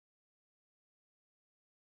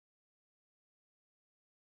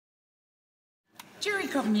Gerry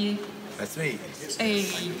Cormier. That's me. Hey,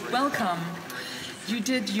 welcome. You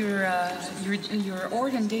did your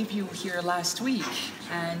organ debut here last week,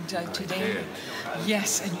 and today,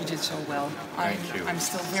 yes, and you did so well. Thank you. I'm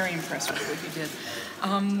still very impressed with what you did.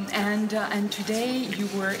 And today you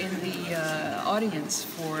were in the audience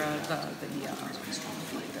for the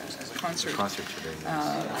concert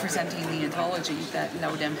Today. presenting the Anthology that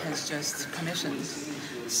LAUDEM has just commissioned.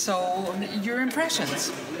 So, your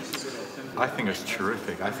impressions? I think it's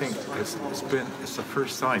terrific. I think it's the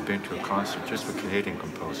first time I've been to a concert just with Canadian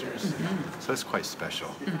composers. Mm-hmm. So it's quite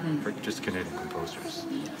special for just Canadian composers.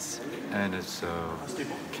 Yes. And it's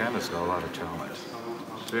Canada's got a lot of talent.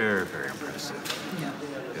 Very, very impressive. Yeah.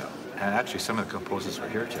 Yeah. And actually some of the composers were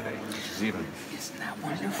here today, which is even... Isn't that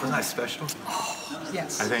wonderful? Wasn't that special? Oh,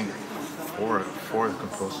 yes. I think four of the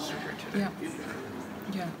composers are here today. Yeah.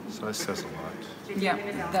 Yeah. So that says a lot. Yeah,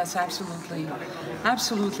 that's absolutely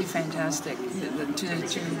fantastic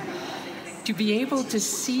to be able to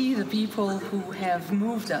see the people who have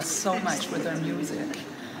moved us so much with their music,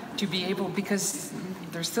 to be able, because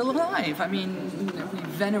they're still alive. I mean, we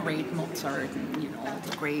venerate Mozart and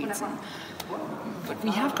the greats, but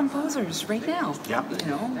we have composers right now. Yeah.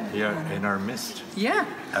 Yeah, in our midst. Yeah.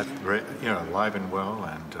 Alive and well,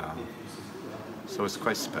 and so it's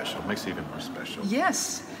quite special. It makes it even more special.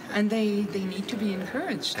 Yes. And they need to be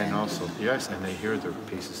encouraged. And also, yes, and they hear their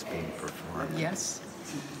pieces being performed. Yes,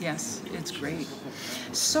 yes, it's great.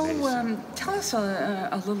 So tell us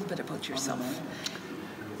a little bit about yourself.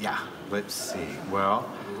 Yeah, let's see.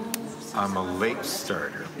 Well, I'm a late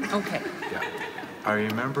starter. Okay. Yeah. I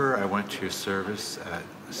remember I went to a service at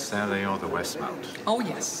Saint Leon de Westmount. Oh,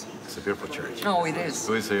 yes. It's a beautiful church. Oh, it is.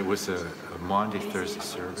 It was a Maundy Thursday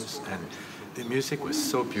service, and the music was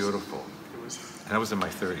so beautiful. And I was in my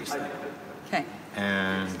 30s then. Okay.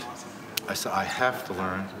 And I said, I have to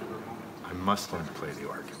learn. I must learn to play the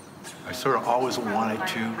organ. I sort of always wanted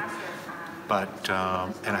to, but,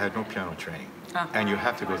 and I had no piano training. And you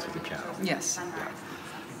have to go through the piano. Yes. Yeah.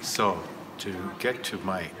 So to get to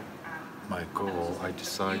my goal, I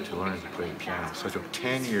decided to learn to play the piano. So I took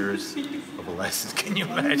 10 years of lessons. Can you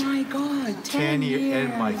imagine? Oh my God, 10 years.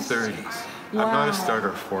 In my 30s. Wow. I'm not a starter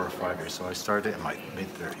of 4 or 5 years, so I started in my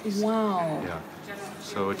mid-30s. Wow. Yeah.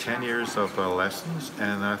 So 10 years of lessons,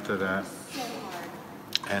 and after that,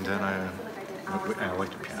 and then I like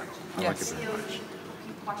the piano. I like it very much.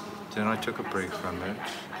 Then I took a break from it,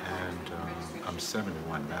 and I'm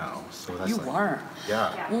 71 now. So that's are?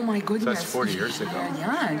 Yeah. Oh my goodness. So that's 40 years ago.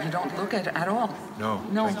 Yeah, you don't look at all. No.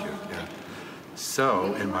 No. Thank you. Yeah.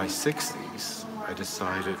 So in my 60s, I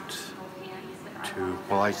decided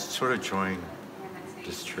I sort of joined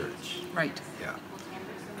this church. Right. Yeah.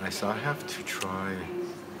 And I said, I have to try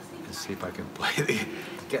and see if I can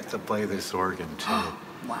get to play this organ too.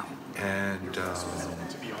 Wow. And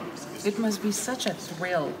it must be such a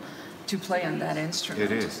thrill to play on that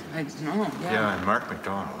instrument. It is. I know, yeah. Yeah, and Mark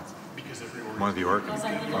McDonald, one of the organists,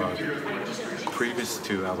 previous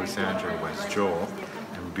to Alexandra was Joel,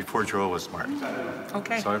 and before Joel was Mark.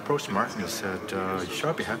 Okay. So I approached Mark and he said, you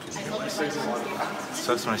should be happy to take lessons.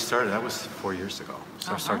 So that's when I started. That was 4 years ago.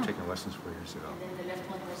 So I started taking lessons 4 years ago.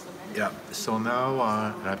 Yeah. So now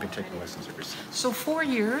I've been taking lessons ever since. So 4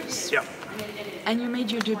 years? Yeah. And you made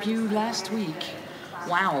your debut last week.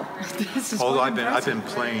 Wow. This is Although quite I've been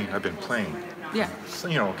impressive. playing. Yeah. So,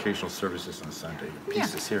 occasional services on Sunday,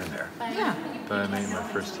 pieces here and there. Yeah. But I made my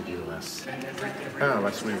first debut last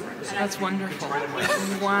week. That's wonderful.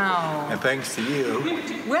 Wow. And thanks to you.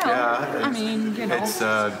 Well, yeah, I mean, it's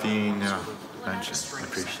being mentioned. I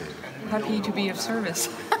appreciate it. Happy to be of service.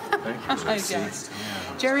 Thank you. I guess.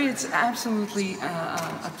 Gerry, it's absolutely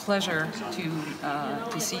a pleasure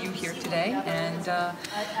to see you here today,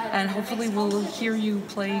 and hopefully we'll hear you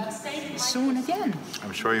play soon again.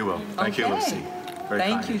 I'm sure you will. Thank you, Lucie. Very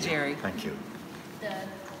Thank kind. you, Gerry. Thank you.